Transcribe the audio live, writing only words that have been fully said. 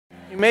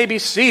You may be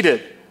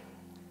seated.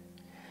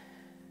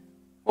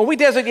 Well, we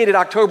designated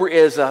October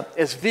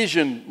as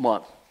Vision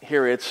Month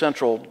here at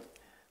Central,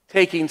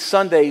 taking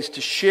Sundays to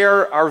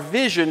share our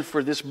vision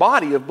for this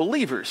body of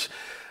believers.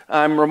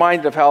 I'm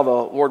reminded of how the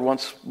Lord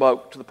once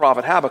spoke to the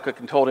prophet Habakkuk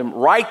and told him,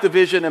 write the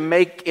vision and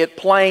make it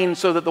plain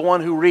so that the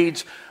one who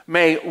reads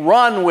may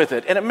run with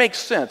it. And it makes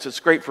sense. It's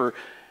great for,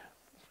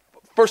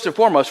 first and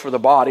foremost, for the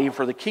body,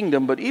 for the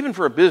kingdom, but even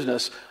for a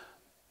business.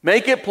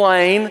 Make it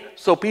plain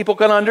so people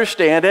can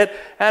understand it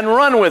and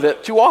run with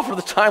it. Too often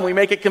the time we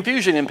make it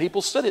confusion and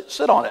people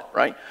sit on it,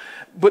 right?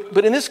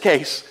 But in this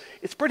case,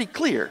 it's pretty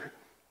clear.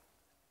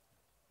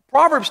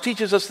 Proverbs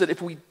teaches us that if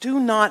we do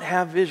not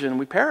have vision,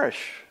 we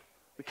perish.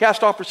 We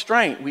cast off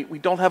restraint. We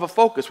don't have a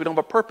focus. We don't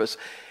have a purpose.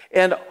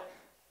 And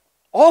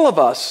all of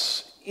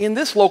us in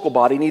this local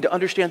body need to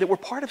understand that we're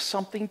part of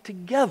something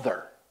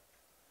together.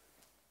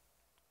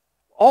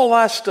 All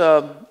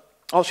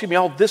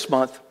this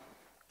month,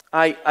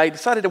 I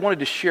decided I wanted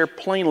to share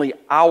plainly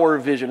our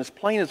vision, as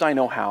plain as I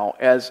know how,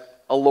 as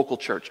a local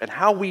church, and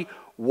how we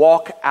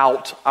walk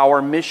out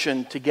our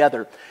mission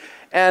together.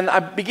 And I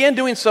began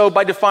doing so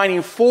by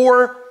defining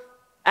 4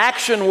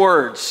 action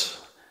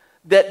words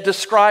that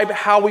describe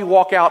how we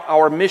walk out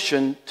our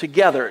mission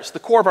together. It's the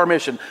core of our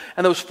mission.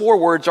 And those 4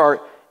 words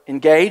are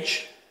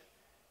engage,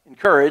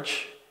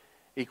 encourage,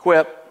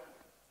 equip,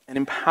 and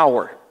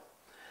empower.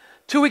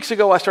 2 weeks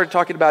ago, I started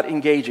talking about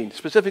engaging,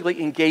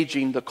 specifically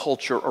engaging the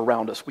culture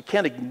around us. We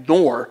can't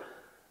ignore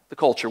the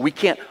culture. We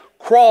can't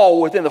crawl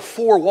within the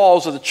 4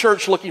 walls of the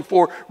church looking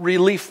for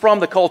relief from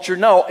the culture.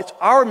 No, it's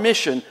our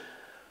mission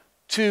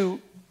to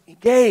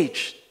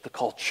engage the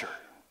culture.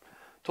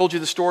 I told you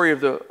the story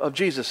of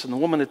Jesus and the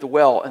woman at the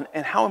well,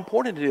 and how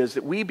important it is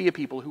that we be a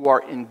people who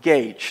are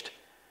engaged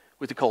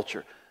with the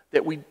culture,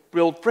 that we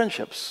build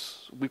friendships.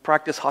 We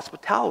practice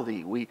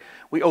hospitality. We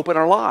open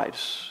our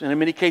lives, and in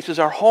many cases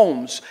our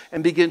homes,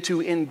 and begin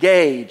to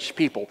engage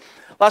people.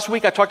 Last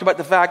week I talked about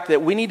the fact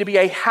that we need to be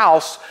a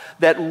house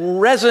that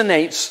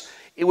resonates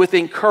with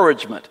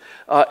encouragement,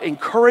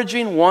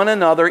 encouraging one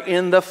another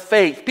in the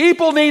faith.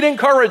 People need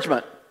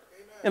encouragement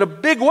in a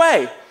big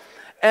way,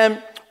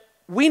 and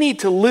we need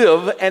to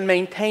live and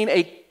maintain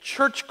a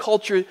church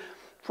culture,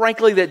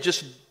 frankly, that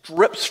just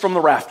drips from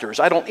the rafters.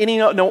 I don't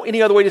know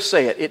any other way to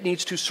say it. It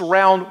needs to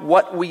surround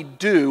what we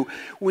do.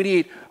 We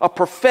need a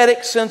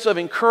prophetic sense of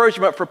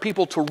encouragement for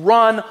people to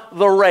run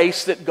the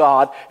race that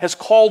God has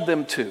called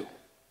them to.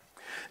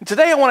 And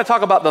today I want to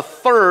talk about the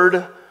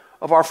third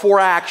of our 4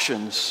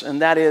 actions,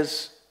 and that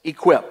is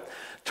equip.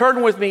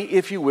 Turn with me,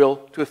 if you will,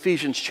 to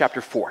Ephesians chapter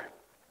 4.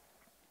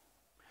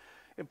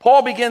 And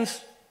Paul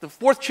begins the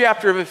 4th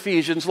chapter of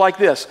Ephesians like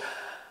this.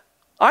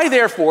 I,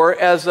 therefore,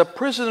 as a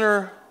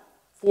prisoner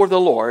for the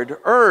Lord,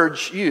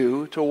 urge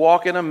you to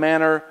walk in a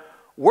manner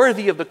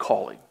worthy of the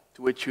calling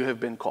to which you have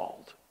been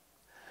called.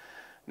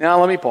 Now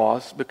let me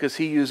pause, because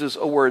he uses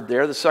a word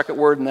there, the second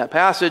word in that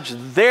passage,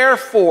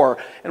 therefore.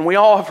 And we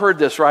all have heard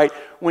this, right?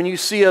 When you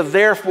see a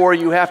therefore,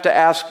 you have to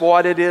ask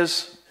what it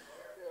is.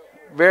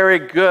 Very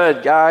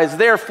good, guys,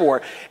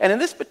 therefore. And in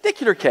this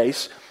particular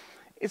case,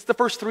 it's the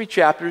first 3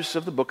 chapters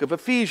of the book of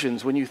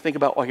Ephesians. When you think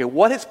about, okay,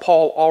 what has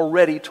Paul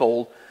already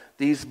told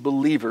these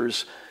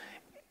believers?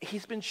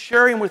 He's been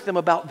sharing with them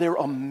about their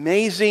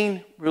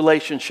amazing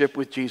relationship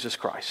with Jesus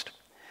Christ.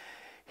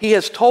 He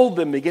has told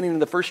them, beginning in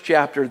the 1st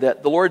chapter,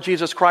 that the Lord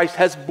Jesus Christ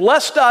has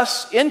blessed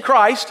us in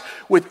Christ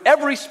with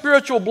every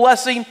spiritual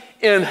blessing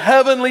in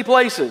heavenly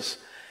places,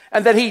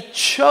 and that He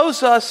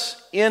chose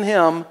us in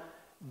Him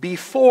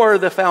before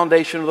the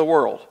foundation of the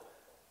world.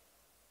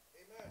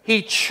 Amen.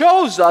 He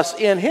chose us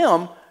in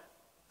Him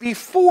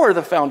before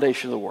the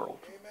foundation of the world.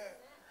 Amen.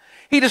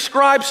 He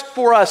describes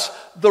for us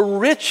the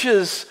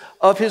riches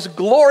of His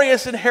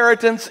glorious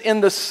inheritance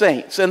in the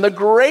saints, and the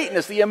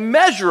greatness, the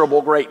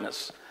immeasurable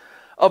greatness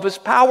of His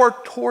power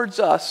towards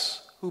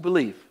us who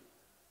believe.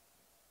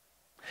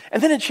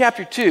 And then in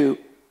chapter 2,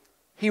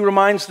 he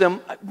reminds them,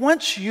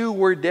 once you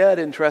were dead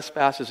in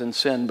trespasses and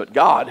sin, but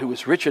God, who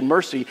is rich in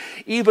mercy,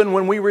 even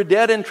when we were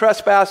dead in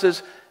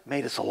trespasses,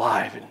 made us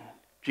alive in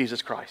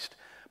Jesus Christ.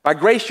 By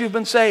grace you've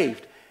been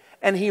saved,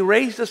 and He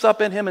raised us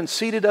up in Him and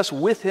seated us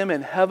with Him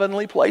in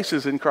heavenly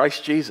places in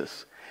Christ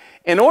Jesus.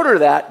 In order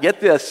that, get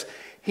this,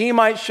 He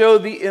might show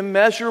the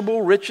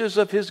immeasurable riches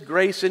of His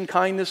grace and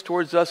kindness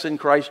towards us in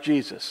Christ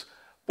Jesus.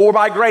 For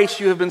by grace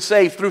you have been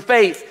saved through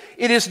faith.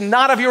 It is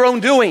not of your own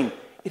doing.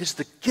 It is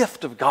the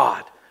gift of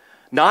God,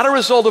 not a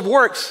result of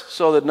works,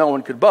 so that no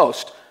one could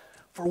boast.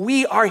 For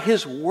we are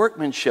His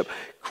workmanship,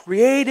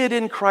 created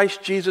in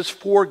Christ Jesus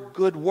for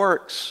good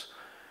works,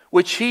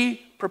 which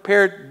He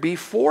prepared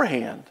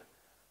beforehand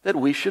that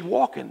we should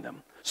walk in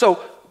them.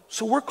 So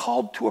we're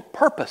called to a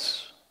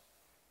purpose.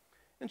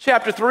 In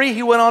chapter 3,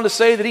 he went on to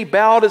say that he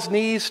bowed his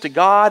knees to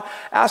God,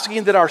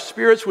 asking that our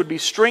spirits would be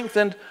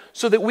strengthened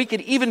so that we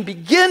could even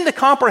begin to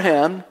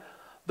comprehend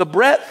the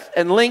breadth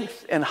and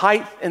length and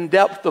height and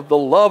depth of the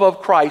love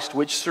of Christ,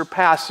 which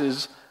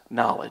surpasses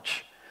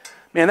knowledge.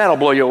 Man, that'll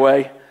blow you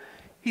away.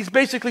 He's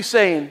basically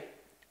saying,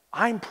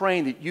 I'm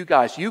praying that you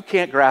guys, you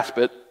can't grasp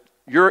it,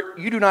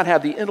 You do not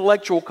have the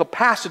intellectual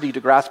capacity to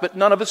grasp it.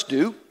 None of us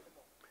do.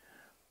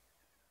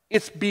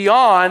 It's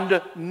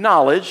beyond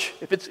knowledge.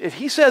 If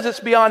he says it's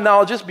beyond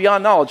knowledge, it's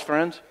beyond knowledge,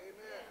 friends.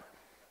 Amen.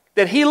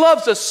 That he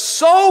loves us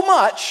so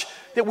much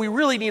that we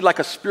really need like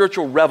a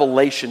spiritual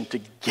revelation to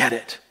get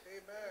it.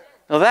 Amen.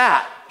 Now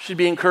that should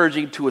be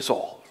encouraging to us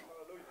all.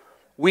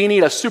 We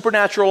need a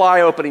supernatural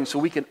eye-opening so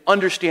we can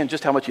understand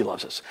just how much he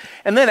loves us.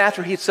 And then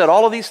after he said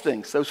all of these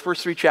things, those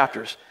first 3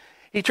 chapters,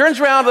 he turns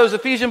around to those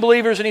Ephesian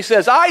believers and he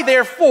says, I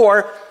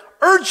therefore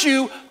urge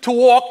you to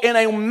walk in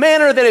a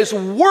manner that is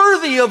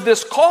worthy of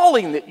this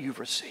calling that you've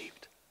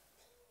received.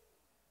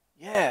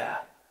 Yeah.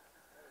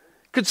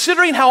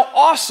 Considering how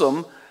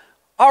awesome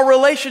our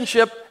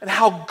relationship and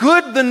how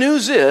good the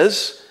news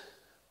is,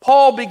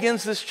 Paul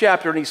begins this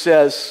chapter and he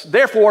says,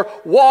 therefore,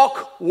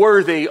 walk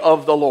worthy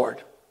of the Lord.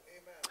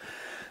 Amen.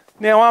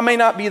 Now, I may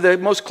not be the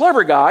most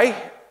clever guy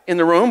in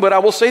the room, but I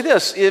will say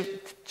this.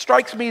 It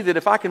strikes me that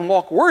if I can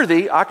walk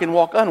worthy, I can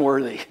walk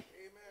unworthy. Amen.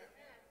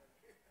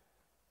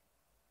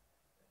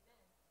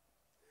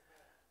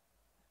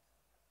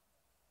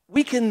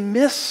 We can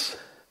miss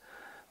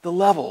the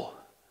level.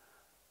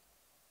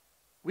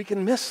 We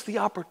can miss the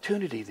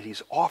opportunity that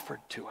he's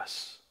offered to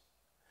us.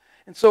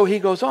 And so he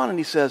goes on and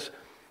he says,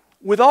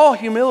 with all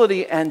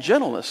humility and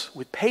gentleness,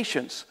 with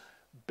patience,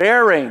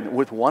 bearing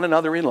with one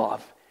another in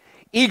love,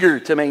 eager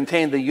to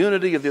maintain the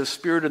unity of the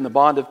Spirit and the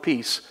bond of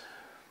peace.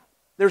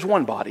 There's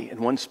one body and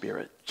one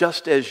Spirit,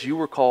 just as you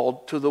were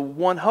called to the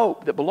one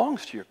hope that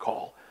belongs to your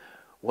call.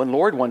 One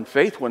Lord, one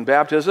faith, one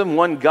baptism,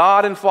 one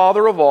God and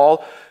Father of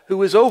all,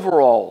 who is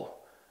over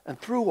all and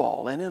through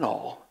all and in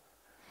all.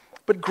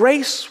 But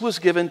grace was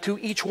given to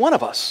each one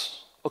of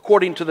us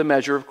according to the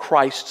measure of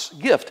Christ's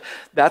gift.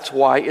 That's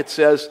why it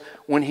says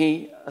when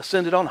he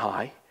ascended on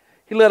high,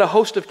 he led a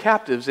host of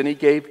captives and he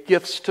gave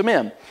gifts to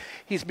men.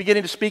 He's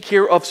beginning to speak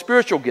here of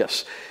spiritual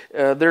gifts.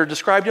 They're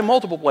described in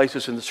multiple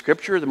places in the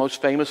Scripture. The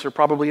most famous are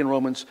probably in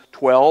Romans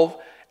 12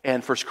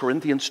 and 1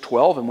 Corinthians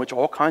 12, in which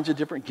all kinds of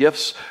different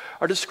gifts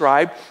are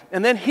described.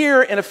 And then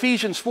here in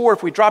Ephesians 4,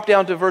 if we drop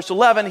down to verse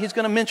 11, he's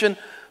going to mention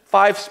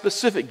 5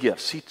 specific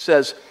gifts. He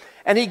says,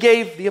 and he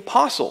gave the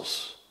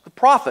apostles, the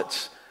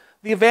prophets,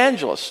 the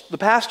evangelists, the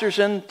pastors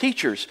and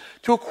teachers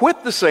to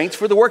equip the saints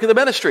for the work of the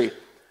ministry,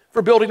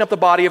 for building up the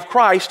body of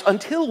Christ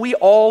until we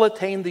all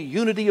attain the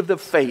unity of the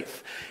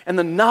faith and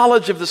the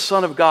knowledge of the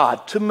Son of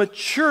God, to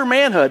mature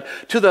manhood,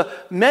 to the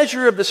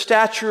measure of the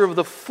stature of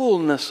the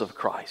fullness of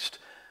Christ,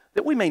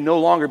 that we may no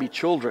longer be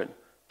children,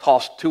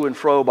 tossed to and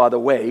fro by the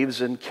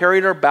waves and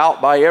carried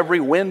about by every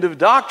wind of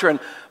doctrine,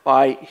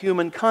 by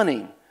human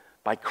cunning,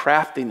 by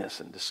craftiness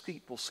and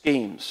deceitful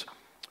schemes.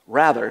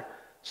 Rather,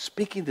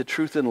 speaking the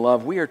truth in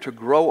love, we are to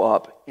grow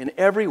up in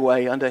every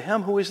way unto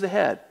him who is the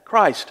head,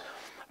 Christ,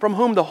 from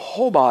whom the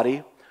whole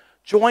body,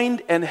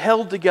 joined and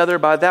held together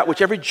by that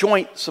which every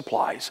joint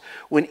supplies,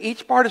 when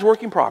each part is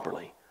working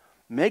properly,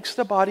 makes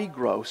the body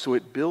grow so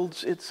it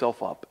builds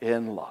itself up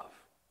in love.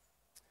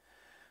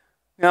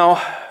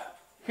 Now,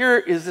 here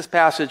is this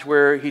passage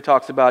where he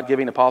talks about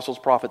giving apostles,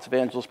 prophets,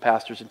 evangelists,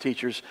 pastors, and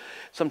teachers.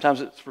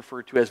 Sometimes it's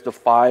referred to as the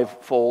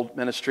fivefold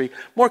ministry.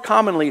 More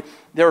commonly,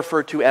 they're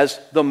referred to as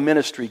the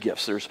ministry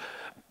gifts. There's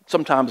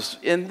sometimes,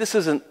 and this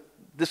isn't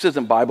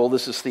Bible,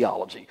 this is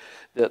theology,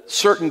 that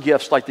certain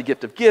gifts like the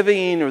gift of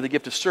giving or the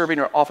gift of serving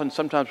are often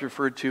sometimes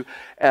referred to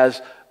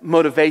as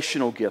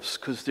motivational gifts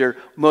because they're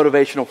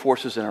motivational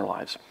forces in our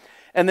lives.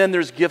 And then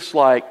there's gifts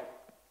like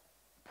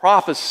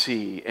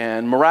prophecy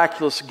and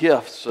miraculous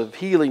gifts of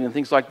healing and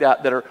things like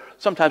that that are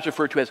sometimes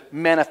referred to as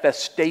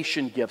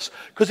manifestation gifts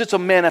because it's a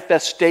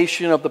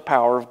manifestation of the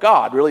power of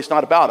God. Really, it's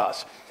not about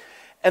us.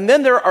 And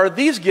then there are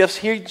these gifts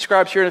he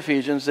describes here in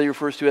Ephesians that he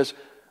refers to as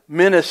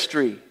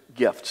ministry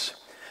gifts.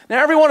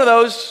 Now, every one of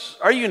those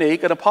are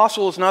unique. An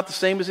apostle is not the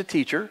same as a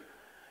teacher,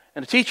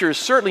 and a teacher is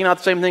certainly not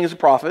the same thing as a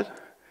prophet.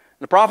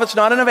 And a prophet's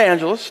not an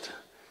evangelist.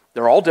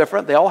 They're all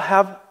different. They all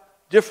have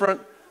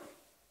different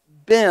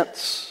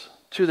bents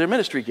to their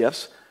ministry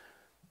gifts,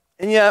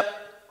 and yet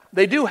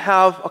they do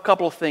have a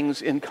couple of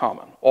things in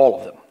common, all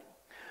of them.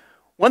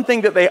 One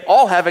thing that they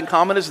all have in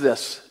common is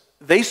this: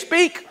 they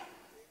speak.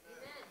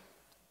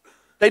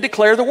 They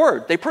declare the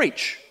word. They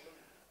preach.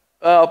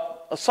 A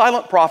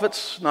silent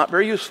prophet's not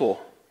very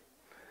useful.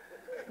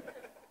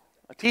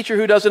 A teacher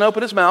who doesn't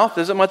open his mouth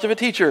isn't much of a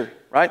teacher,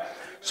 right?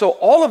 So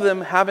all of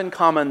them have in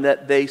common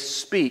that they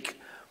speak.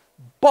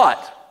 But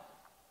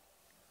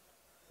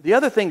the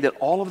other thing that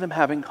all of them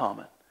have in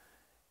common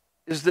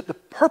is that the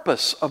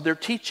purpose of their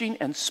teaching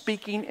and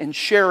speaking and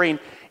sharing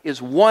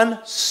is one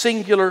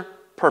singular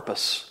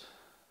purpose: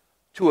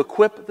 to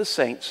equip the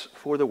saints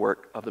for the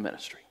work of the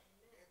ministry.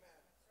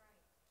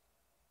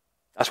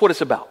 That's what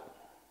it's about.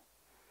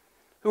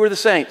 Who are the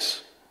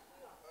saints?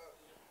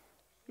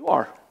 You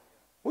are.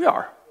 We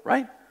are,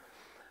 right?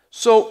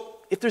 So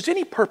if there's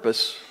any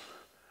purpose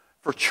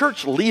for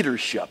church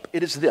leadership,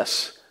 it is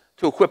this: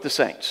 to equip the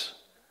saints.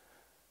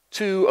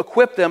 to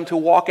equip them to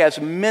walk as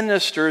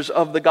ministers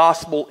of the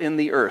gospel in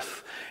the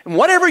earth. And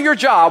whatever your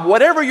job,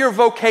 whatever your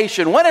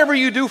vocation, whatever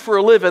you do for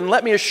a living,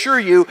 let me assure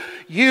you,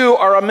 you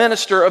are a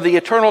minister of the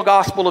eternal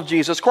gospel of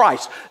Jesus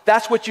Christ.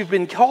 That's what you've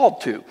been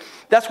called to.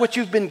 That's what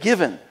you've been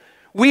given.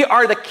 We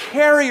are the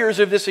carriers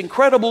of this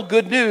incredible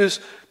good news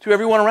to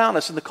everyone around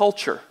us in the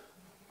culture.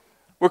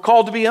 We're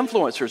called to be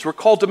influencers. We're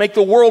called to make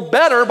the world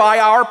better by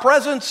our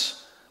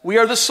presence. We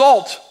are the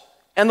salt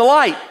and the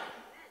light.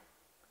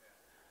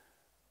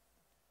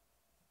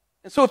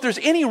 And so if there's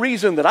any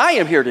reason that I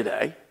am here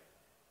today,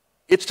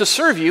 it's to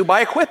serve you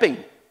by equipping.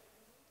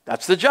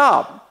 That's the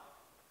job.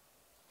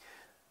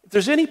 If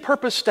there's any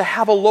purpose to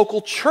have a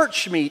local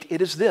church meet,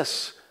 it is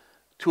this: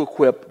 to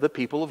equip the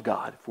people of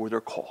God for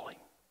their calling.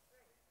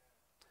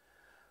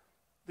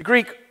 The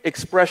Greek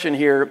expression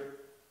here,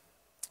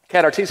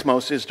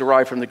 katartismos, is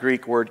derived from the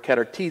Greek word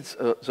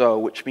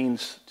katartizo, which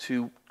means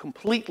to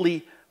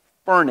completely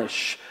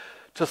furnish,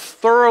 to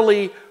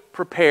thoroughly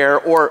prepare,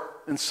 or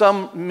in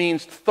some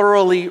means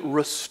thoroughly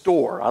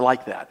restore. I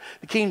like that.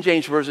 The King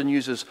James Version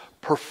uses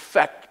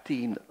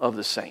perfecting of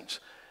the saints,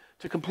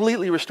 to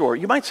completely restore.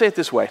 You might say it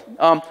this way.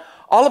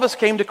 All of us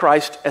came to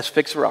Christ as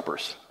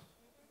fixer-uppers.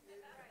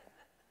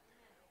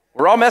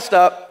 We're all messed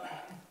up,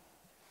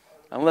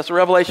 unless a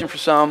revelation for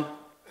some.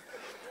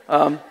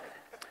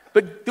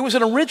 But there was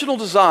an original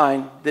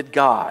design that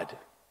God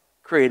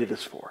created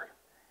us for.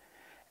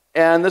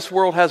 And this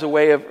world has a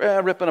way of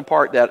ripping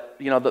apart that,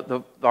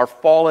 our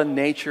fallen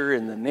nature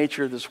and the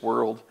nature of this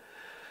world.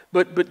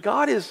 But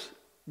God is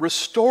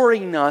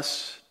restoring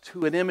us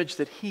to an image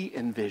that He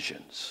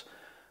envisions.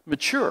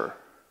 Mature,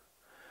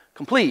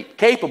 complete,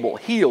 capable,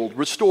 healed,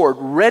 restored,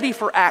 ready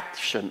for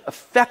action,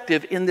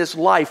 effective in this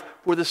life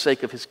for the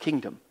sake of His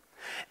kingdom.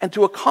 And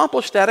to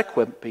accomplish that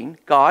equipping,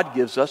 God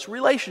gives us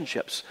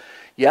relationships.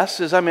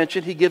 Yes, as I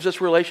mentioned, He gives us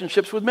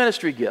relationships with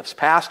ministry gifts,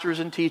 pastors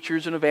and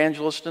teachers and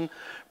evangelists and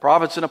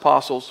prophets and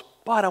apostles.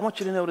 But I want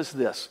you to notice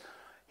this.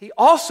 He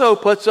also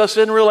puts us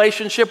in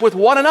relationship with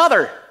one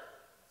another.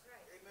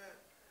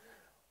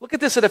 Look at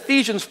this at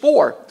Ephesians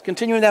 4,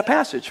 continuing that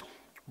passage.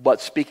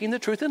 But speaking the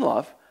truth in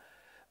love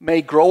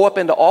may grow up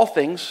into all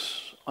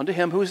things unto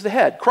Him who is the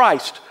head,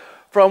 Christ,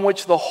 from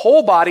which the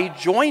whole body,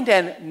 joined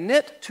and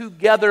knit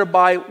together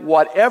by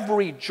what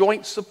every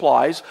joint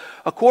supplies,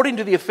 according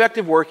to the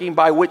effective working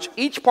by which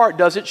each part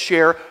does its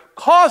share,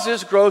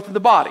 causes growth in the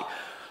body.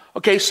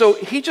 Okay, so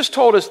he just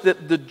told us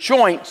that the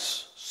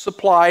joints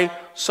supply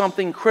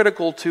something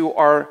critical to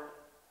our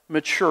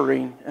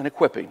maturing and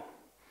equipping.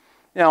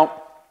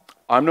 Now,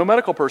 I'm no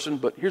medical person,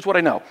 but here's what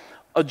I know.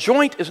 A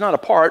joint is not a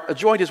part. A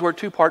joint is where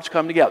two parts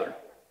come together.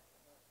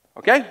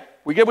 Okay?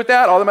 We good with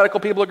that? All the medical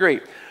people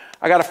agree.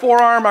 I got a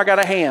forearm, I got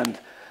a hand.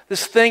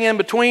 This thing in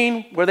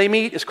between where they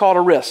meet is called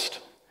a wrist.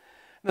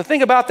 And the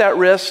thing about that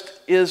wrist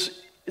is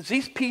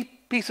these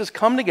pieces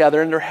come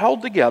together and they're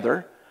held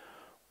together,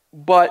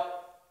 but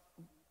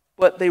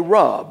they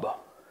rub.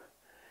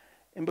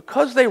 And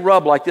because they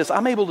rub like this,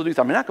 I'm able to do things.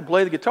 I mean, I can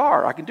play the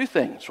guitar. I can do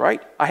things,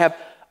 right? I have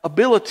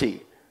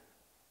ability.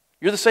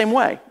 You're the same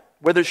way,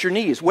 whether it's your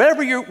knees.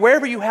 Wherever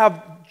you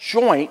have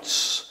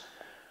joints,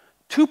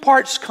 two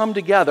parts come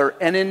together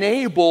and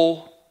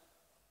enable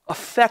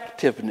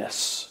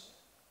effectiveness.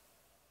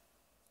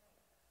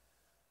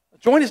 A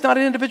joint is not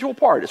an individual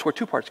part. It's where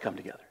two parts come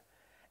together.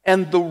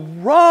 And the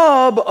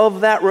rub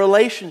of that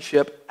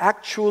relationship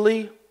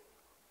actually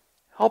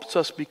helps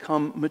us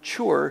become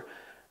mature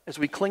as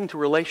we cling to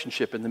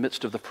relationship in the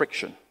midst of the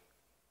friction.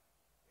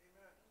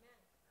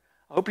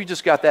 I hope you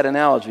just got that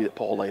analogy that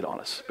Paul laid on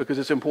us, because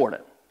it's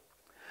important.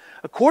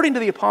 According to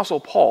the Apostle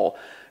Paul,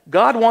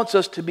 God wants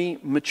us to be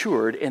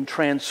matured and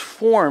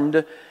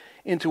transformed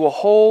into a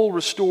whole,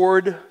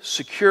 restored,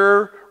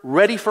 secure,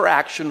 ready for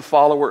action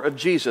follower of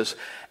Jesus.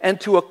 And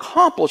to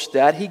accomplish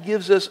that, He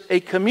gives us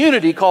a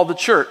community called the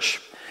church,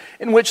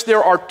 in which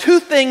there are two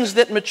things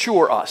that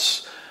mature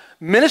us: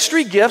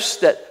 ministry gifts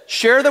that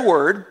share the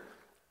word,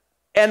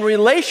 and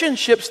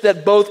relationships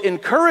that both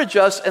encourage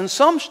us and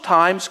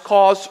sometimes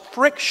cause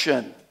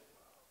friction. Amen.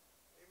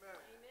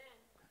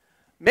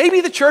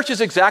 Maybe the church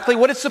is exactly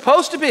what it's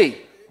supposed to be.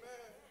 Amen.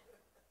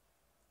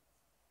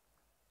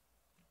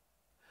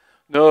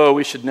 No,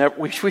 we should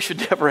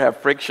never have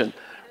friction.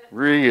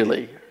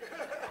 Really.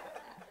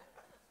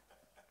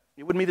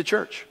 It wouldn't be the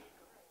church.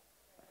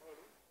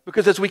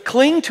 Because as we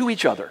cling to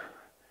each other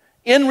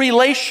in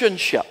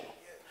relationship,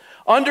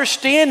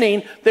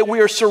 understanding that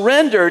we are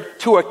surrendered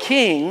to a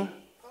king,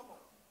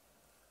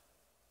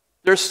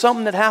 there's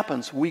something that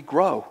happens. We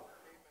grow.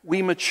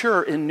 We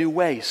mature in new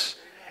ways.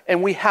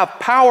 And we have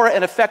power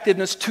and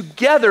effectiveness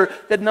together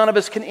that none of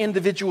us can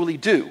individually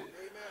do. Amen.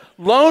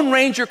 Lone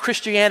Ranger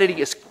Christianity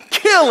is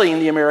killing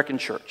the American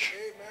church.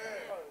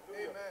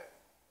 Amen.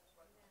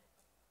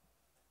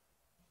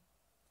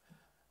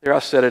 There, I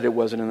said it. It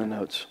wasn't in the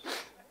notes.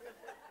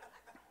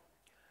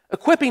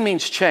 Equipping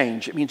means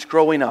change. It means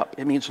growing up.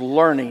 It means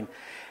learning.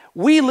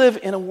 We live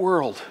in a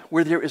world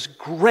where there is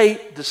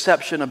great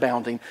deception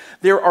abounding.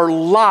 There are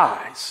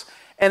lies.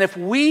 And if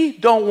we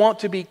don't want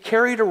to be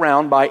carried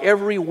around by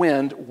every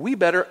wind, we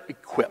better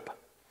equip.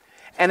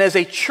 And as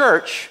a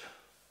church,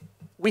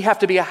 we have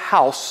to be a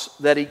house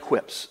that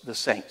equips the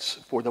saints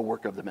for the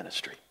work of the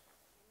ministry.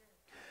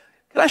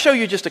 Can I show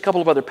you just a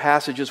couple of other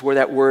passages where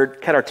that word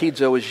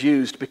katartizo is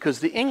used? Because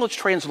the English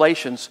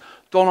translations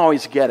don't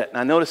always get it. And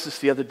I noticed this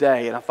the other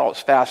day, and I thought it was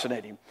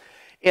fascinating.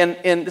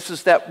 And this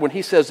is that when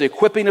he says the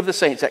equipping of the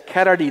saints, that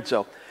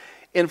katartizo.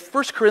 In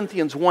 1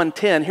 Corinthians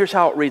 1:10, here's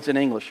how it reads in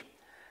English.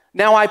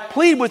 Now I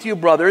plead with you,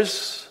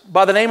 brothers,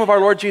 by the name of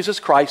our Lord Jesus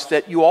Christ,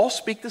 that you all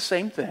speak the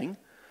same thing,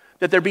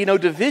 that there be no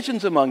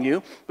divisions among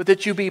you, but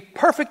that you be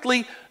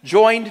perfectly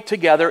joined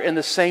together in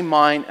the same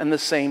mind and the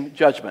same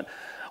judgment.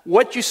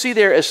 What you see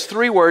there as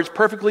three words,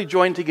 perfectly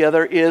joined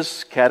together,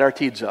 is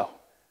katartizo.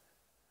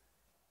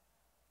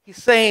 He's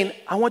saying,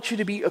 I want you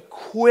to be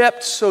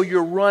equipped so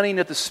you're running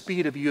at the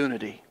speed of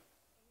unity.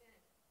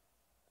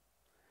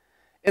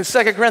 In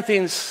 2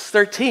 Corinthians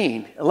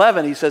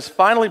 13:11, he says,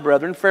 finally,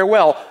 brethren,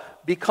 farewell,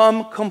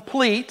 become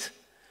complete,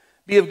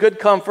 be of good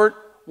comfort,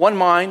 one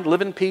mind,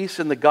 live in peace,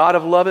 and the God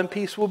of love and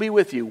peace will be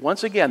with you.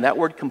 Once again, that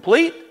word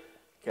complete,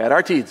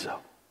 katartizo.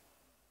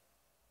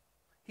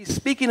 He's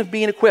speaking of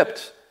being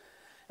equipped.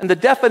 And the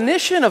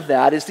definition of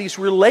that is these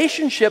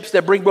relationships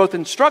that bring both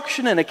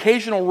instruction and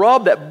occasional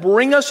rub that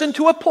bring us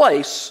into a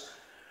place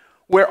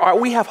where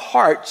we have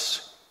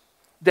hearts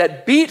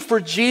that beat for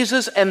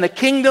Jesus and the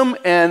kingdom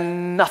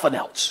and nothing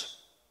else.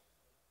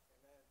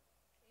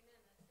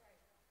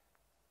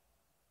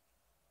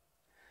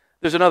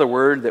 There's another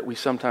word that we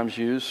sometimes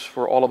use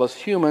for all of us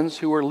humans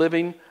who are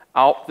living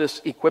out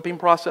this equipping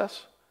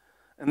process,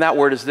 and that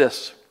word is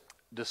this: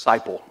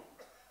 disciple.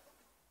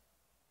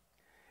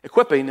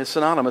 Equipping is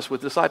synonymous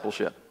with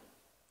discipleship.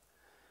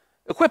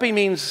 Equipping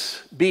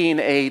means being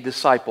a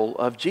disciple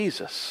of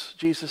Jesus.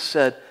 Jesus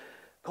said,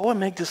 go and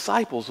make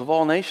disciples of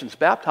all nations,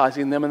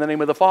 baptizing them in the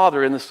name of the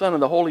Father and the Son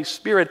and the Holy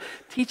Spirit,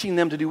 teaching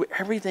them to do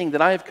everything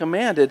that I have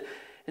commanded,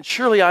 and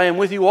surely I am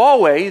with you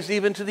always,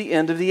 even to the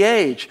end of the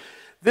age.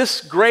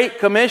 This great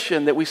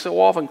commission that we so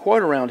often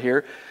quote around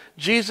here,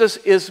 Jesus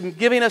is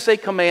giving us a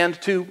command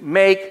to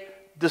make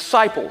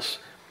disciples.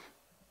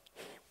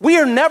 We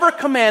are never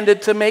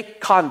commanded to make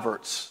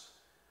converts.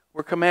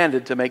 We're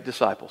commanded to make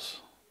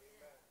disciples.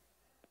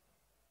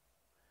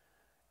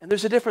 And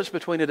there's a difference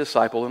between a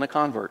disciple and a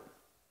convert.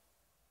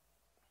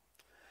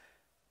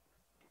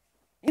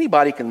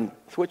 Anybody can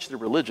switch their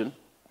religion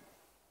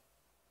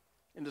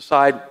and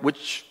decide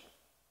which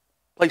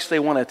place they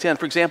want to attend.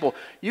 For example,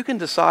 you can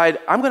decide,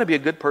 I'm going to be a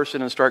good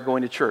person and start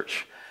going to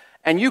church.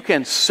 And you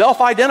can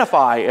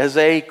self-identify as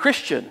a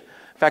Christian.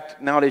 In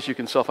fact, nowadays you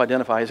can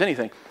self-identify as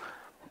anything.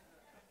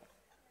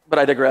 But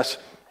I digress.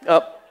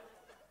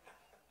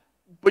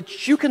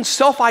 But you can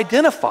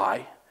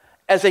self-identify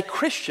as a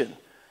Christian,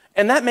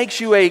 and that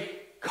makes you a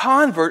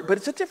convert, but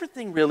it's a different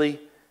thing really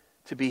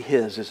to be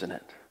his, isn't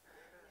it?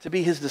 To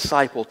be his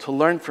disciple, to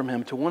learn from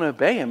him, to want to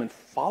obey him and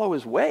follow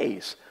his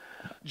ways.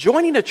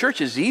 Joining a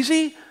church is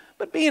easy,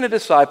 but being a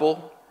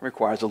disciple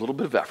requires a little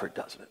bit of effort,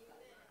 doesn't it?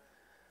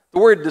 The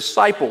word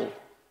disciple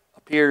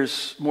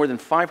appears more than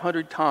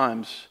 500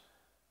 times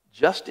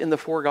just in the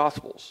 4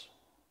 Gospels.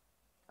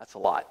 That's a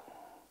lot.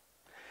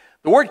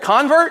 The word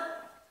convert,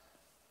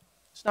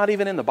 it's not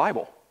even in the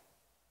Bible.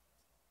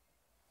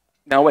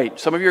 Now wait,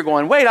 some of you are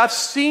going, wait, I've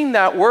seen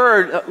that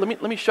word.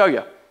 Let me show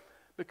you.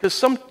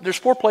 Because there's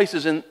 4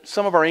 places in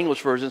some of our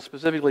English versions,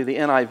 specifically the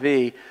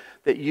NIV,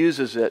 that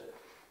uses it.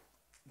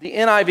 The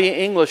NIV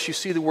English, you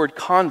see the word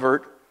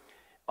convert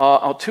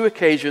on 2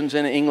 occasions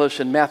in English,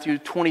 in Matthew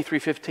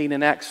 23:15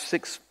 and Acts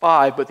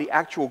 6:5, but the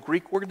actual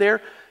Greek word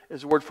there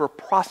is the word for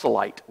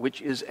proselyte,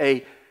 which is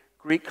a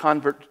Greek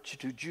convert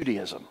to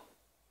Judaism.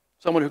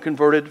 Someone who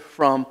converted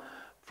from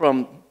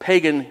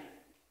pagan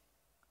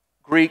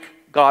Greek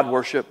God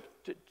worship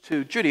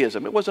to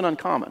Judaism. It wasn't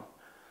uncommon.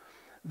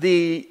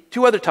 The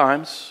 2 other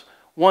times,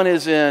 one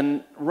is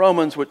in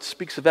Romans, which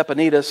speaks of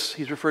Epaenetus.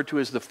 He's referred to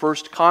as the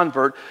first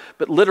convert,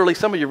 but literally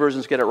some of your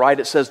versions get it right.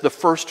 It says the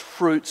first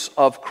fruits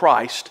of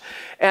Christ.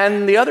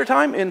 And the other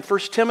time in 1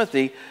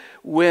 Timothy,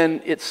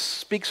 when it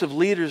speaks of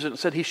leaders, it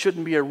said he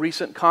shouldn't be a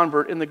recent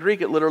convert. In the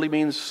Greek, it literally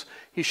means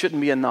he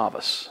shouldn't be a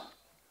novice.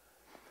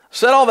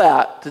 Said all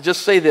that to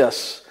just say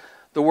this: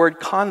 the word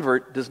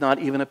convert does not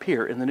even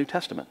appear in the New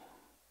Testament.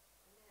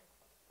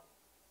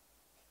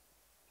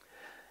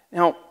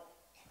 Now,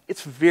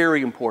 it's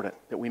very important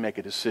that we make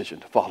a decision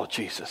to follow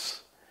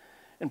Jesus.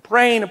 And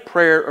praying a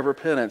prayer of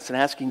repentance and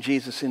asking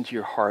Jesus into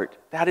your heart,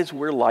 that is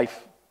where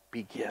life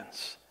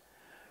begins.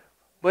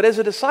 But as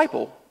a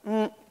disciple,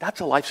 that's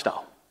a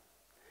lifestyle.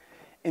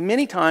 And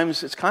many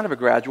times it's kind of a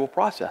gradual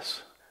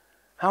process.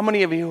 How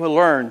many of you have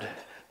learned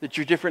that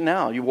you're different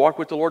now? You walk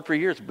with the Lord for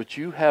years, but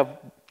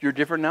you're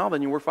different now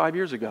than you were 5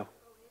 years ago.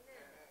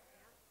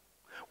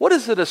 What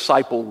is a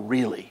disciple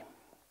really?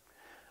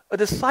 A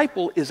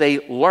disciple is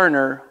a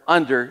learner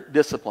under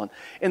discipline.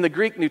 In the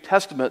Greek New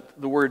Testament,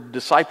 the word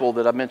disciple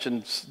that I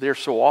mentioned there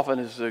so often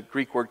is a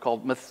Greek word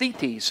called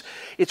mathetes.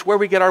 It's where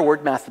we get our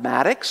word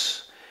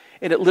mathematics,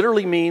 and it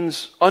literally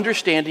means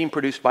understanding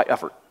produced by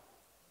effort.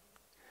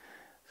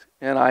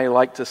 And I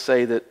like to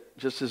say that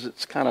just as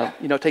it's kind of,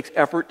 it takes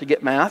effort to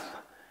get math,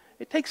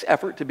 It takes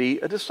effort to be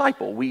a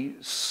disciple. We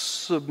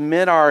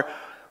submit our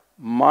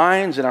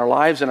minds and our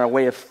lives and our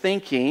way of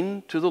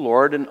thinking to the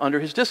Lord and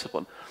under His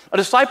discipline. A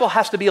disciple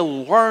has to be a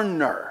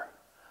learner,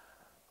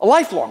 a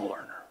lifelong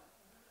learner.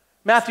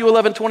 Matthew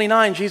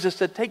 11:29, Jesus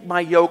said, "Take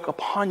my yoke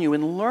upon you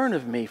and learn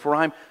of me, for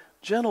I'm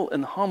gentle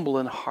and humble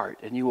in heart,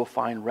 and you will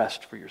find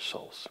rest for your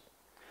souls."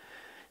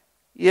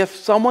 If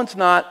someone's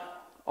not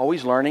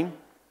always learning,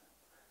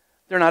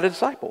 they're not a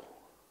disciple.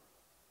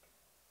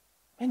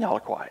 And y'all are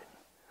quiet.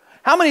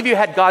 How many of you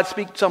had God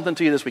speak something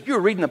to you this week? You were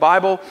reading the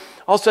Bible,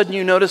 all of a sudden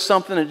you noticed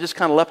something and it just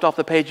kind of leapt off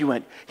the page. You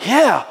went,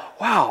 yeah,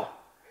 wow.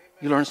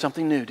 You learned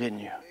something new, didn't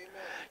you?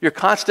 You're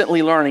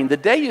constantly learning. The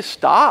day you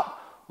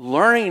stop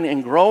learning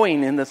and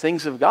growing in the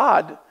things of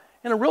God,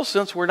 in a real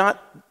sense, we're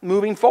not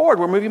moving forward.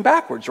 We're moving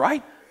backwards,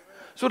 right?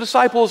 So a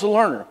disciple is a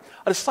learner.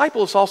 A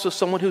disciple is also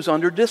someone who's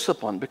under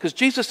discipline, because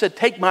Jesus said,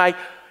 "Take my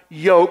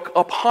yoke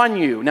upon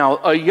you." Now,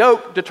 a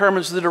yoke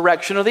determines the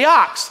direction of the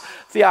ox.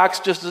 The ox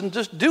just doesn't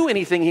just do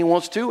anything he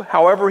wants to,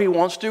 however he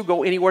wants to,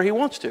 go anywhere he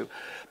wants to.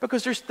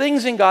 Because there's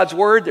things in God's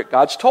Word that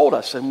God's told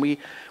us. And we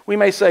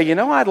may say,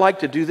 I'd like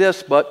to do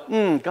this, but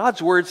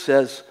God's Word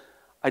says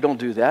I don't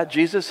do that.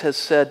 Jesus has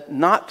said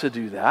not to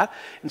do that.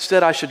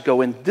 Instead, I should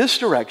go in this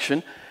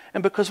direction.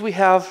 And because we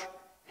have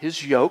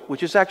His yoke,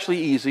 which is actually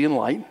easy and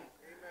light,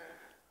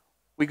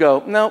 we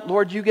go, no,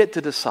 Lord, you get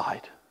to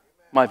decide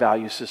my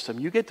value system.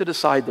 You get to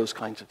decide those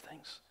kinds of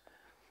things.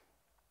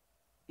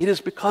 It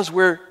is because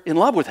we're in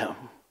love with Him.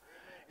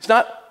 It's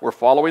not we're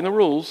following the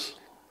rules.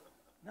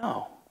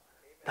 No,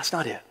 that's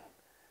not it.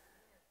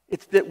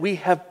 It's that we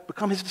have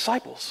become His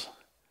disciples.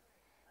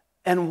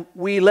 And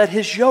we let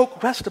His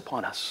yoke rest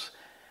upon us.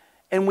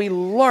 And we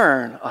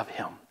learn of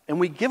Him. And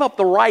we give up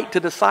the right to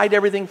decide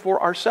everything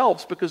for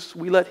ourselves because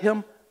we let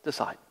Him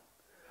decide.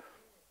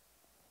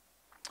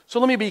 So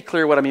let me be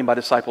clear what I mean by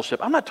discipleship.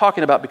 I'm not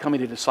talking about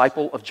becoming a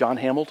disciple of John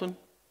Hamilton.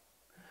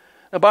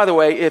 Now, by the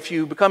way, if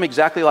you become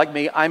exactly like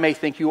me, I may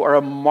think you are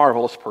a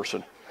marvelous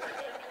person.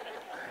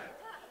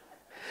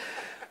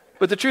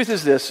 But the truth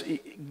is this: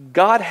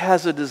 God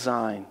has a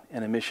design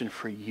and a mission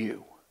for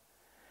you.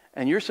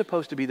 And you're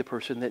supposed to be the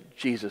person that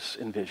Jesus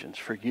envisions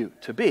for you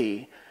to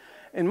be.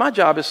 And my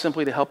job is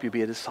simply to help you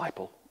be a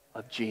disciple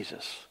of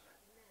Jesus,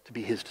 to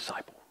be His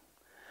disciple.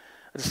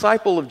 A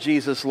disciple of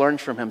Jesus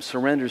learns from Him,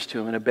 surrenders to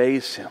Him, and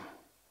obeys Him.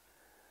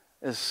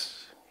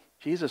 As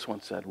Jesus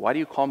once said, "Why do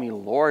you call me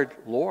Lord,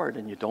 Lord,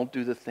 and you don't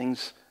do the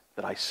things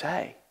that I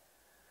say?"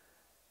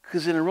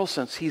 Because in a real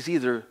sense, He's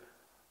either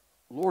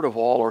Lord of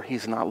all or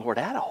He's not Lord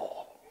at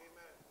all.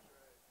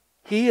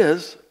 He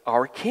is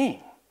our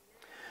King.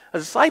 A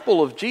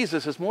disciple of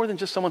Jesus is more than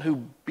just someone who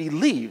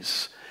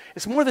believes.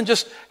 It's more than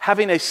just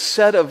having a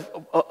set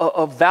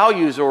of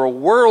values or a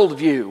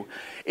worldview.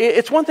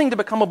 It's one thing to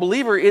become a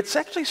believer. It's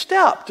actually a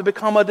step to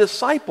become a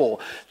disciple.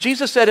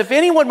 Jesus said, "If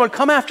anyone would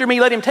come after me,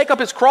 let him take up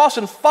his cross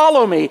and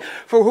follow me.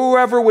 For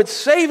whoever would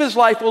save his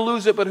life will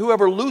lose it, but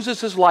whoever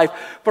loses his life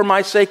for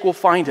my sake will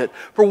find it.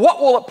 For what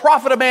will it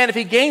profit a man if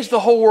he gains the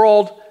whole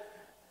world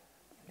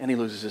and he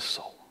loses his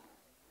soul?"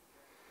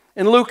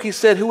 In Luke, He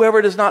said,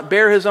 "Whoever does not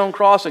bear his own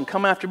cross and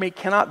come after me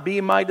cannot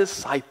be my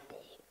disciple."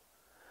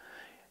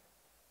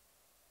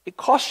 It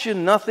costs you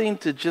nothing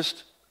to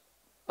just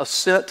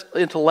assent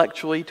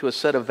intellectually to a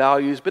set of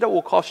values, but it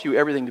will cost you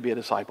everything to be a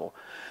disciple.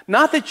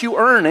 Not that you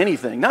earn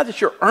anything, not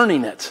that you're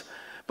earning it,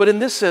 but in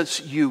this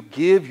sense, you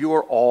give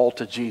your all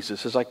to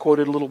Jesus. As I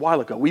quoted a little while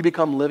ago, we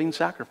become living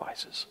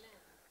sacrifices.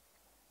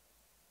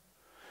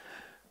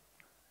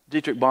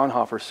 Dietrich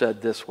Bonhoeffer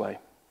said this way: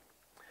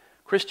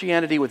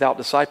 "Christianity without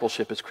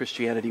discipleship is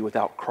Christianity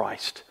without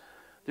Christ.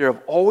 There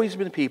have always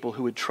been people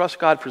who would trust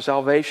God for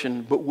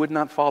salvation but would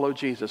not follow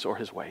Jesus or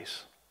His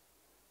ways."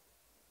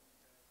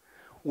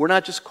 We're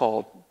not just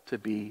called to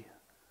be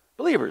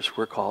believers,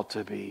 we're called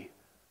to be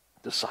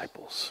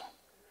disciples.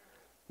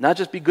 Not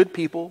just be good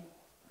people.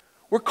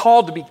 We're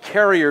called to be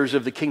carriers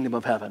of the kingdom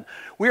of heaven.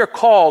 We are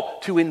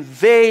called to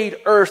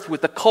invade earth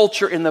with the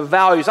culture and the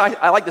values.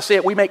 I like to say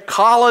it, we make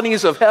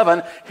colonies of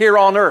heaven here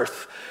on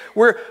earth.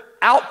 We're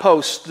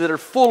outposts that are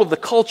full of the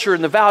culture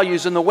and the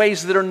values and the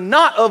ways that are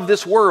not of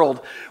this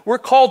world. We're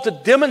called to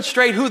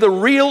demonstrate who the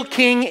real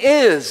king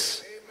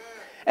is.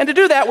 Amen. And to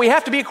do that, we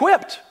have to be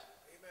equipped.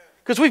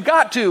 Because we've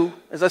got to,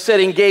 as I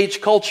said,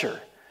 engage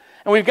culture.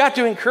 And we've got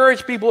to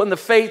encourage people in the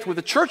faith with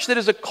a church that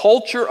is a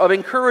culture of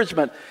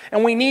encouragement.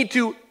 And we need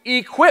to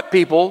equip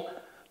people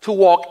to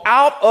walk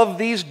out of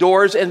these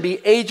doors and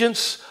be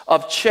agents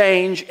of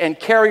change and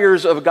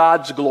carriers of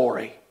God's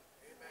glory.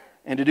 Amen.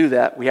 And to do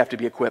that, we have to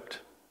be equipped.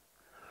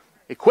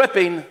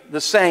 Equipping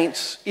the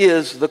saints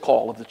is the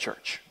call of the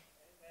church.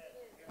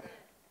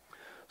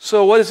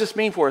 So what does this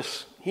mean for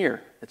us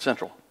here at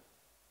Central?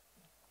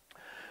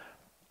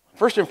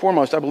 First and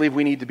foremost, I believe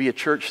we need to be a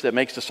church that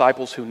makes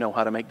disciples who know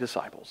how to make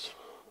disciples.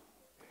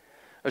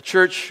 A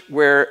church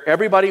where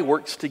everybody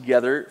works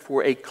together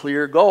for a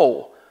clear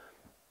goal.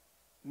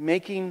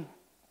 Making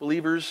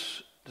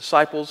believers,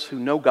 disciples who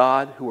know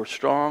God, who are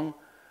strong,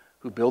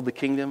 who build the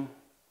kingdom,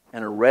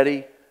 and are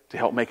ready to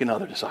help make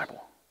another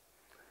disciple.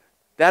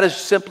 That is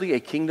simply a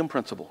kingdom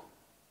principle.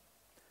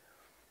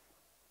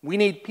 We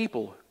need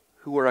people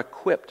who are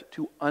equipped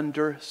to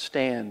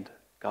understand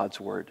God's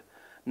Word,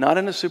 not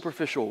in a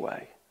superficial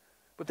way,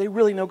 but they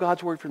really know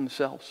God's Word for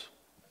themselves.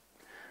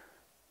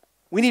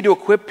 We need to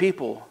equip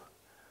people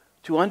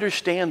to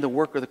understand the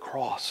work of the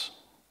cross.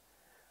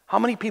 How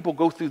many people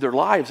go through their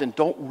lives and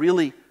don't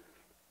really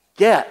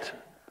get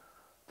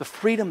the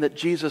freedom that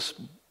Jesus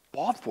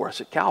bought for us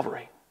at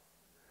Calvary?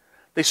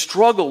 They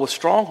struggle with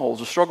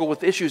strongholds, or struggle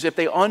with issues. If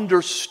they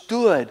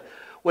understood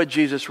what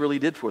Jesus really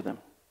did for them,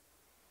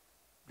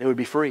 they would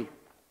be free.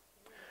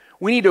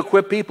 We need to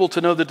equip people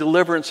to know the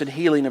deliverance and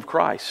healing of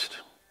Christ.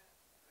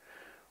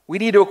 We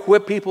need to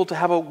equip people to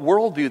have a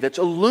worldview that's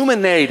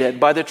illuminated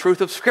by the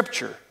truth of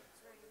Scripture.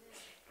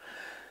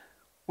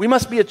 We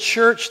must be a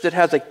church that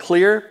has a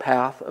clear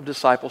path of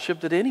discipleship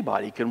that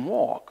anybody can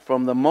walk.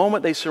 From the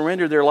moment they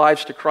surrender their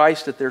lives to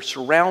Christ, that they're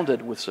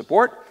surrounded with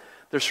support,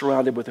 they're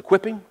surrounded with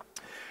equipping.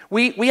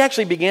 We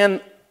actually began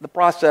the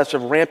process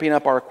of ramping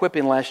up our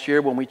equipping last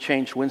year when we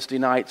changed Wednesday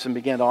nights and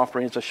began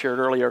offering, as I shared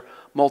earlier,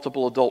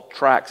 multiple adult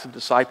tracks of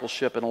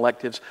discipleship and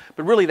electives.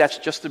 But really, that's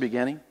just the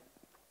beginning.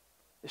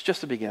 It's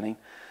just the beginning.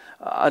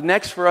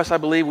 Next for us, I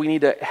believe we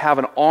need to have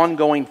an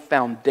ongoing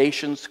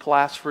foundations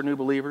class for new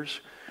believers.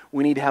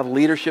 We need to have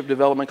leadership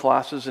development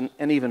classes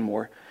and even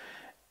more.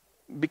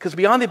 Because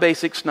beyond the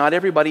basics, not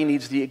everybody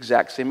needs the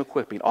exact same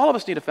equipping. All of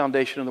us need a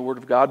foundation in the Word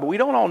of God, but we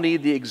don't all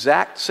need the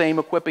exact same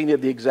equipping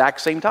at the exact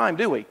same time,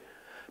 do we?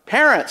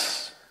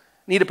 Parents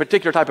need a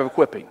particular type of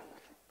equipping.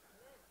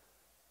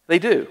 They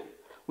do.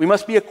 We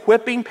must be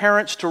equipping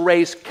parents to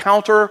raise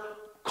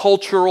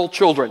counter-cultural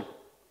children.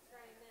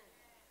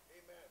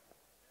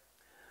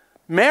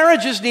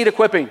 Marriages need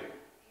equipping.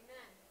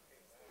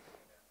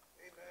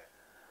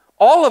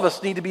 All of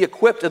us need to be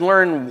equipped and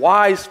learn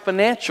wise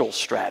financial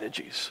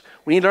strategies.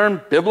 We need to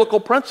learn biblical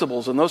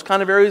principles in those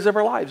kind of areas of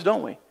our lives,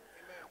 don't we?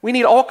 We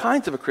need all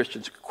kinds of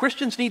Christians.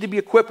 Christians need to be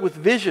equipped with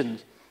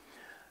visions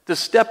to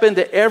step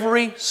into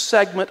every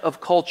segment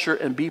of culture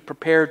and be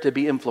prepared to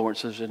be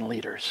influencers and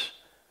leaders.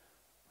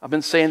 I've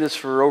been saying this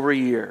for over a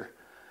year.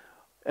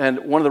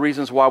 And one of the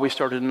reasons why we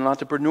started an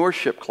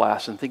entrepreneurship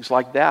class and things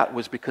like that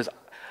was because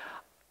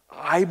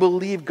I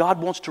believe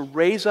God wants to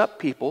raise up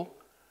people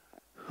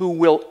who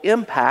will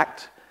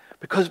impact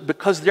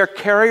because they're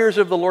carriers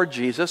of the Lord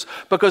Jesus,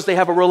 because they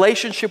have a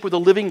relationship with the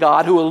living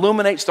God who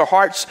illuminates their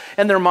hearts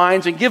and their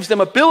minds and gives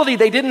them ability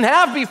they didn't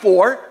have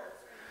before,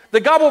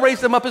 that God will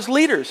raise them up as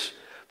leaders.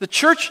 The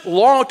church,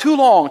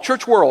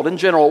 church world in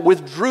general,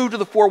 withdrew to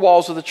the four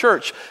walls of the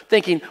church,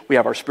 thinking we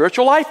have our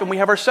spiritual life and we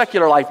have our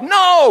secular life.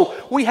 No!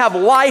 We have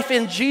life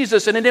in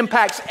Jesus, and it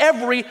impacts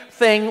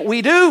everything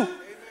we do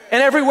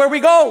and everywhere we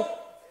go.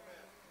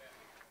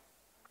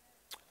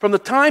 From the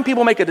time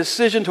people make a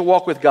decision to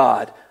walk with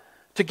God,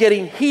 to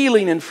getting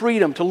healing and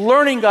freedom, to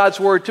learning God's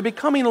Word, to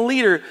becoming a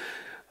leader,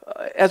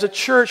 as a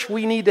church,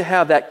 we need to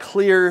have that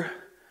clear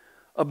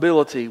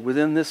ability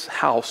within this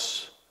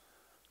house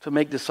to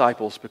make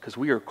disciples, because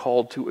we are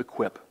called to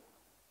equip.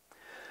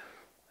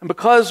 And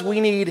because we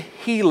need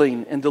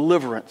healing and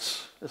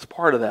deliverance as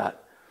part of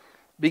that,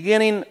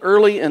 beginning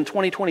early in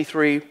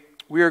 2023,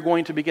 we are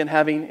going to begin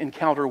having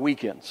encounter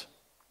weekends.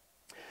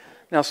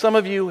 Now, some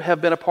of you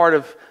have been a part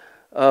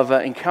of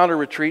encounter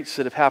retreats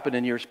that have happened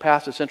in years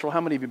past at Central.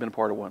 How many of you have been a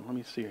part of one? Let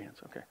me see your hands.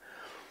 Okay.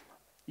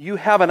 You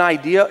have an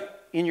idea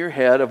in your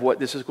head of what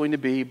this is going to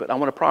be, but I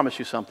want to promise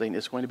you something.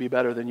 It's going to be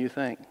better than you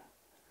think.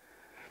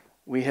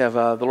 We have,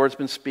 the Lord's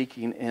been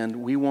speaking, and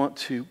we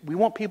want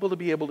people to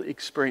be able to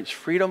experience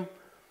freedom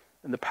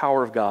and the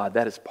power of God.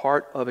 That is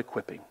part of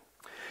equipping.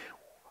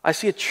 I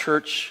see a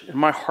church in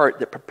my heart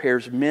that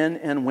prepares men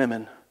and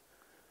women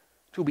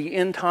to be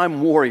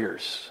end-time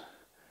warriors,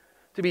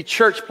 to be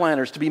church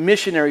planners, to be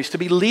missionaries, to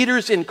be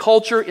leaders in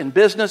culture, in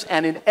business,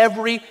 and in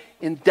every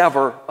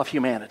endeavor of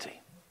humanity.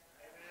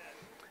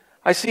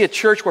 I see a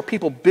church where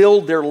people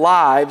build their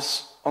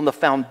lives on the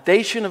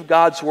foundation of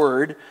God's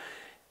Word,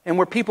 and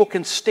where people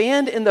can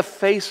stand in the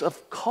face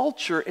of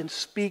culture and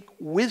speak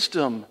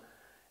wisdom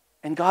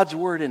and God's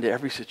Word into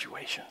every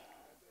situation.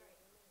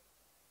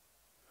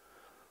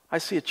 I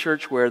see a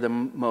church where the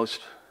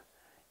most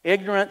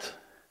ignorant,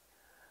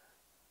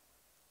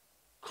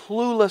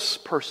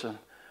 clueless person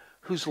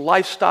whose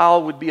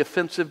lifestyle would be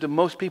offensive to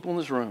most people in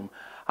this room,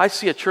 I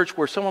see a church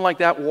where someone like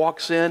that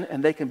walks in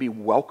and they can be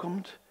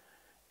welcomed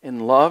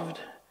and loved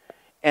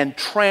and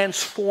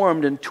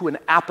transformed into an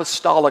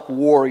apostolic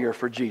warrior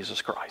for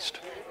Jesus Christ.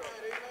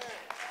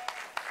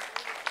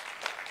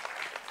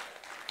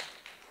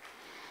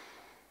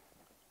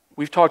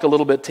 We've talked a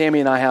little bit, Tammy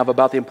and I have,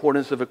 about the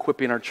importance of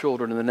equipping our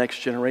children in the next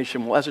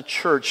generation. Well, as a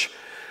church,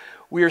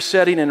 we are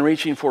setting and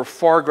reaching for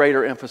far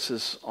greater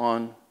emphasis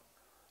on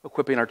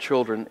equipping our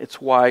children. It's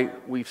why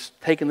we've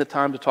taken the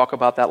time to talk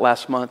about that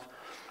last month.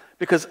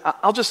 Because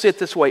I'll just say it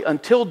this way,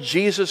 until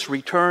Jesus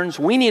returns,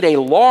 we need a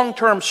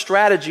long-term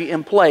strategy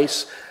in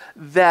place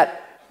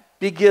that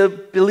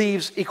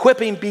believes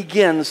equipping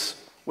begins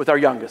with our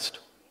youngest.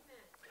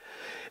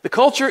 The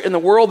culture in the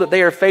world that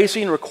they are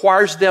facing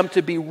requires them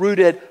to be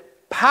rooted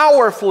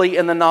powerfully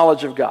in the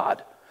knowledge of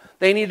God.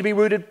 They need to be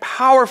rooted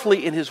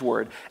powerfully in His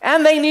Word.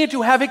 And they need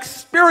to have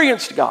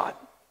experienced God.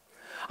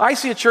 I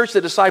see a church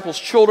that disciples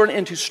children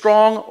into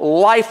strong,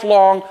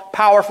 lifelong,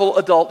 powerful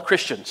adult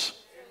Christians.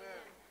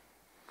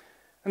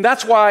 And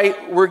that's why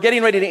we're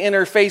getting ready to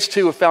enter phase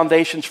 2 of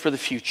Foundations for the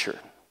Future.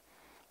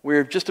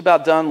 We're just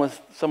about done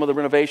with some of the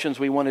renovations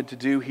we wanted to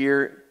do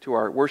here to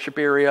our worship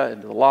area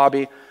and to the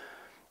lobby.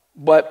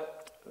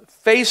 But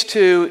phase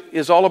 2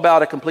 is all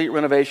about a complete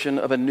renovation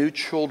of a new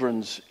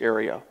children's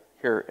area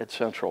here at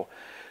Central.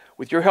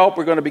 With your help,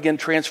 we're going to begin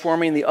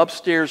transforming the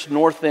upstairs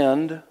north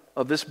end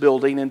of this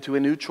building into a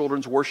new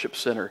children's worship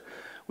center.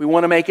 We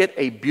want to make it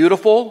a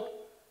beautiful,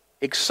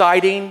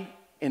 exciting,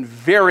 and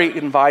very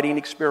inviting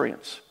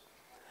experience.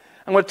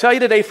 I'm going to tell you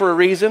today for a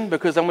reason,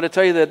 because I'm going to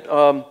tell you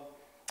that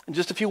in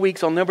just a few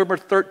weeks, on November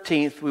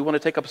 13th, we want to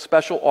take up a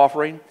special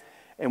offering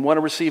and want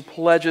to receive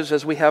pledges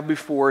as we have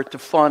before to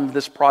fund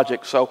this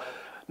project. So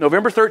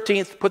November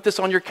 13th, put this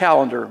on your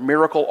calendar,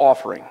 miracle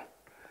offering.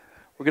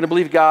 We're going to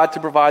believe God to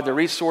provide the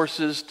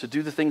resources to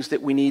do the things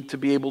that we need to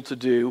be able to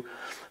do.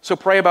 So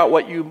pray about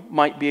what you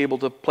might be able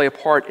to play a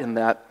part in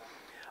that.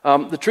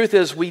 The truth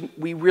is,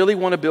 we really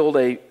want to build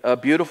a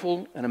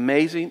beautiful and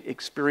amazing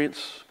experience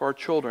for our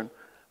children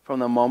from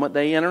the moment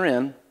they enter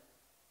in.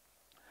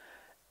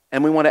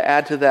 And we want to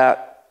add to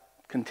that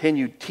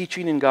continued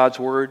teaching in God's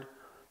Word,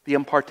 the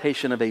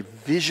impartation of a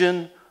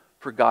vision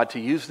for God to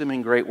use them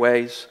in great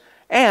ways,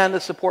 and a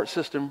support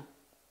system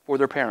for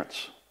their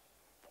parents.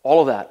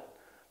 All of that.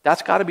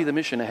 That's got to be the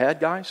mission ahead,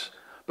 guys,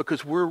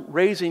 because we're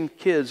raising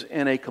kids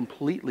in a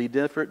completely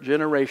different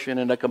generation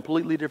and a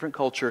completely different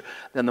culture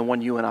than the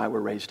one you and I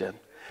were raised in.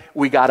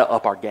 We got to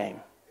up our game.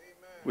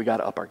 We got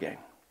to up our game.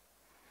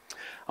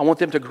 I want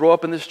them to grow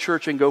up in this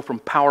church and go from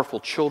powerful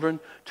children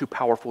to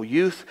powerful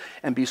youth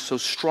and be so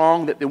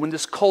strong that when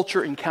this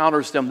culture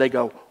encounters them, they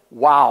go,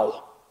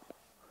 wow.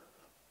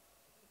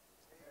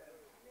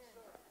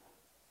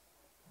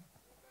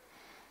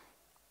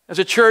 As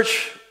a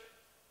church,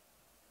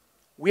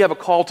 we have a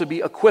call to be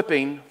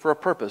equipping for a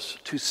purpose,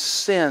 to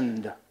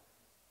send.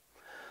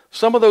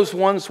 Some of those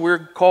ones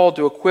we're called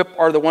to equip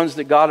are the ones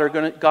that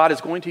God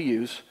is going to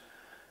use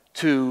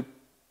to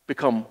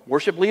become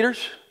worship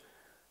leaders,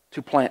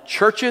 to plant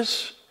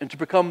churches, and to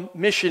become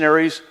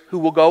missionaries who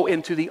will go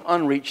into the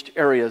unreached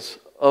areas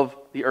of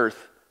the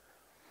earth.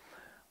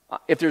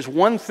 If there's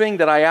one thing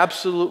that I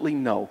absolutely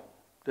know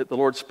that the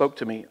Lord spoke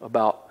to me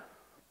about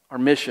our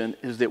mission,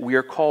 is that we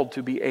are called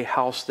to be a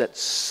house that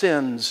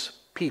sends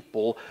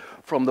people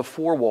from the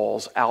four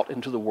walls out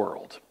into the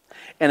world.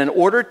 And in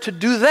order to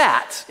do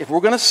that, if we're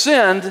going to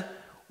send,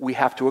 we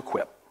have to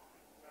equip.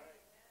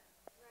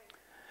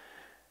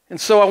 And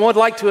so I would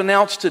like to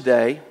announce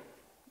today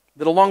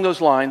that along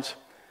those lines,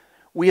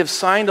 we have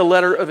signed a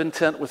letter of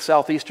intent with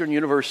Southeastern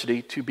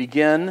University to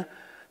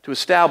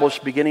establish,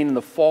 beginning in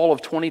the fall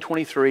of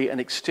 2023, an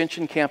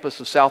extension campus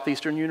of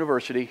Southeastern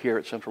University here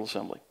at Central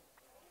Assembly.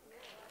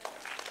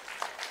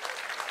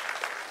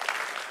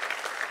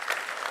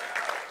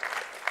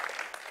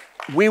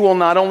 We will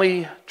not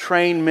only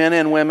train men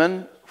and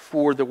women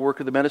for the work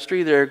of the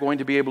ministry, they're going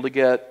to be able to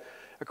get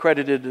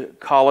accredited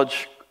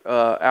college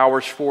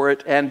hours for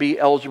it and be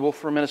eligible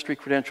for ministry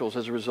credentials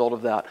as a result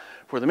of that.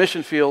 For the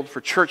mission field,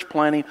 for church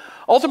planning.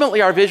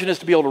 Ultimately, our vision is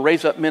to be able to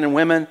raise up men and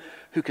women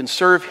who can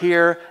serve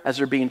here as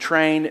they're being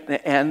trained,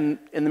 and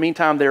in the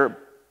meantime, they're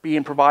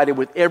being provided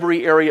with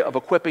every area of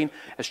equipping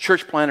as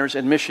church planners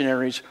and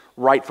missionaries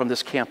right from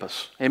this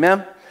campus.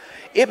 Amen?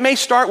 It may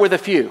start with a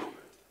few.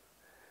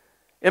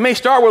 It may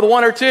start with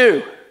one or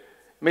two.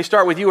 It may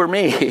start with you or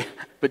me.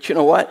 But you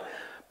know what?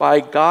 By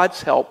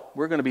God's help,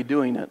 we're going to be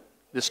doing it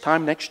this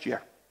time next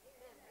year.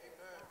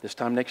 This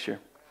time next year.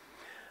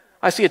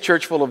 I see a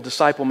church full of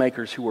disciple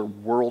makers who are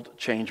world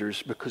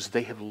changers because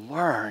they have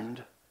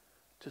learned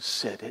to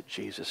sit at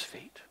Jesus'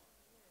 feet.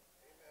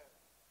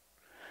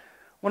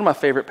 One of my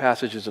favorite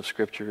passages of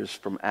Scripture is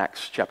from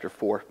Acts chapter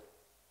 4,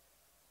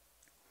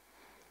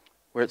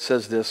 where it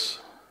says this: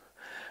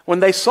 when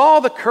they saw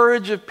the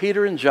courage of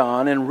Peter and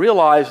John and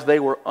realized they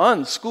were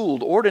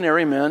unschooled,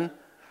 ordinary men,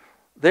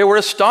 they were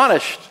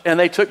astonished, and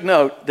they took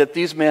note that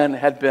these men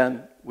had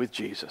been with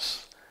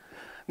Jesus.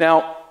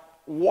 Now,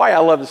 why I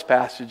love this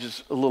passage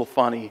is a little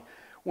funny.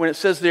 When it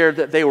says there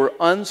that they were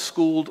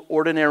unschooled,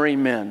 ordinary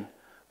men,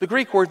 the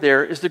Greek word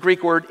there is the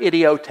Greek word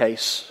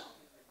idiotes.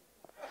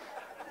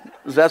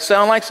 Does that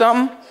sound like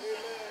something?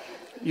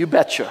 You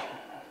betcha.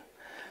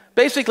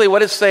 Basically,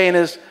 what it's saying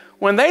is,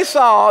 when they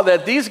saw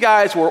that these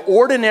guys were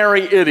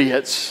ordinary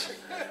idiots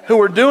who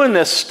were doing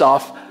this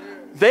stuff,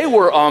 they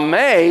were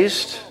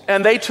amazed,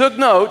 and they took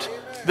note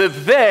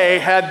that they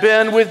had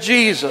been with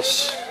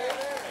Jesus.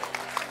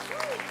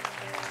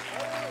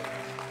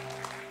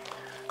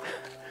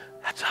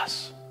 That's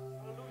us.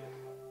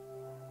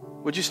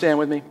 Would you stand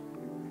with me?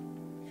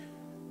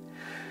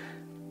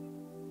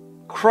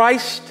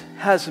 Christ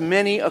has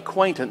many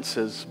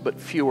acquaintances, but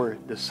fewer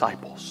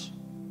disciples.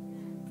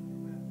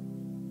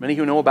 Many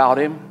who know about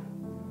him,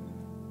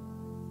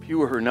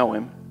 fewer who know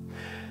him.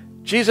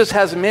 Jesus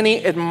has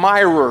many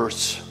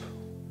admirers,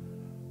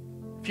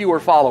 fewer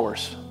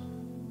followers.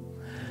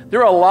 There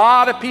are a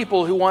lot of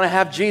people who want to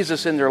have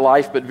Jesus in their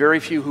life, but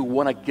very few who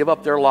want to give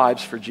up their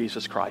lives for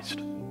Jesus Christ.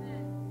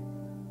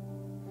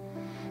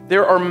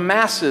 There are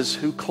masses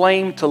who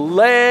claim to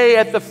lay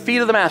at the feet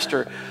of the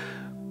Master,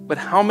 but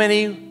how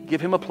many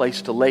give him a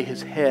place to lay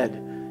his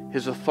head,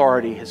 his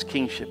authority, his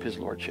kingship, his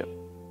lordship?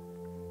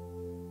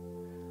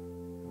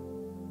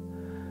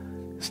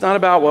 It's not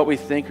about what we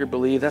think or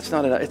believe. That's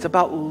not enough. It's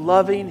about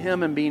loving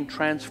him and being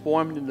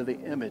transformed into the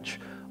image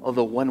of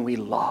the one we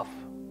love.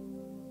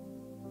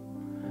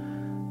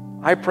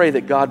 I pray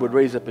that God would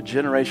raise up a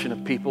generation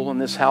of people in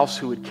this house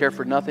who would care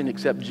for nothing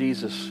except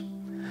Jesus.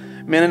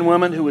 Men and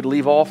women who would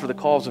leave all for the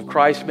cause of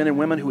Christ. Men and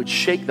women who would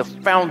shake the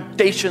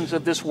foundations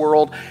of this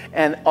world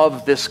and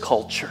of this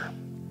culture.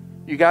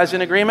 You guys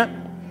in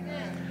agreement?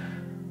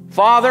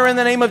 Father, in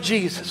the name of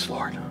Jesus,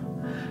 Lord,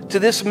 to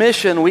this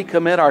mission we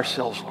commit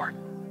ourselves, Lord.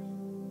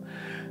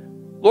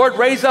 Lord,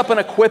 raise up an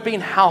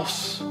equipping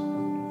house.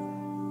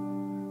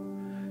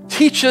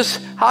 Teach us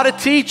how to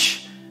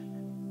teach.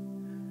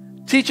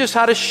 Teach us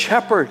how to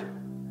shepherd.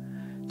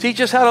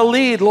 Teach us how to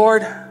lead,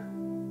 Lord.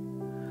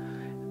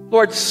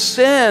 Lord,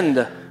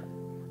 send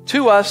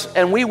to us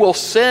and we will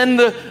send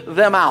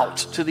them out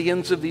to the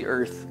ends of the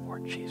earth,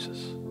 Lord Jesus.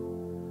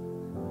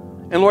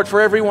 And Lord,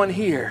 for everyone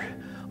here,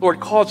 Lord,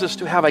 cause us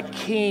to have a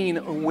keen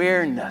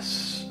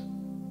awareness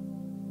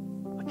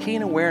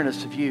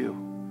of you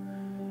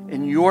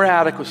and your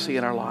adequacy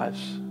in our lives.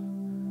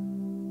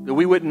 That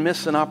we wouldn't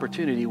miss an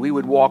opportunity. We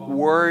would walk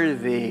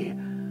worthy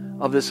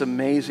of this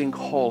amazing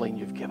calling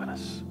you've given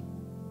us.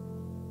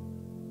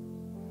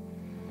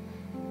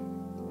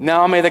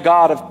 Now may the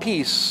God of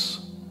peace,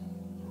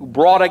 who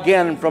brought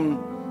again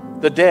from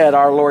the dead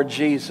our Lord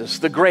Jesus,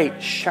 the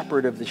great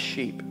shepherd of the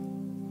sheep,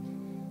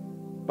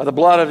 by the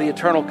blood of the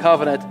eternal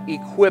covenant,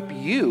 equip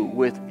you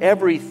with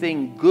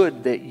everything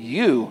good that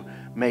you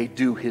may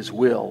do his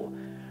will,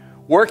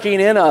 working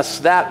in us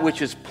that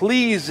which is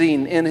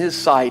pleasing in his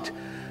sight,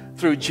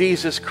 through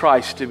Jesus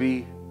Christ, to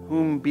be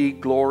whom be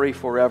glory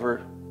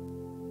forever.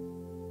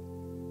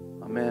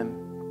 Amen.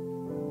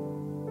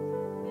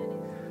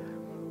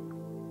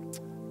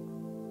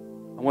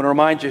 I want to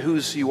remind you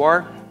whose you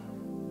are,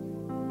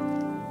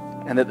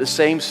 and that the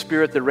same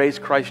Spirit that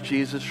raised Christ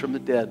Jesus from the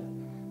dead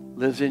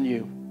lives in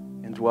you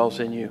and dwells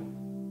in you.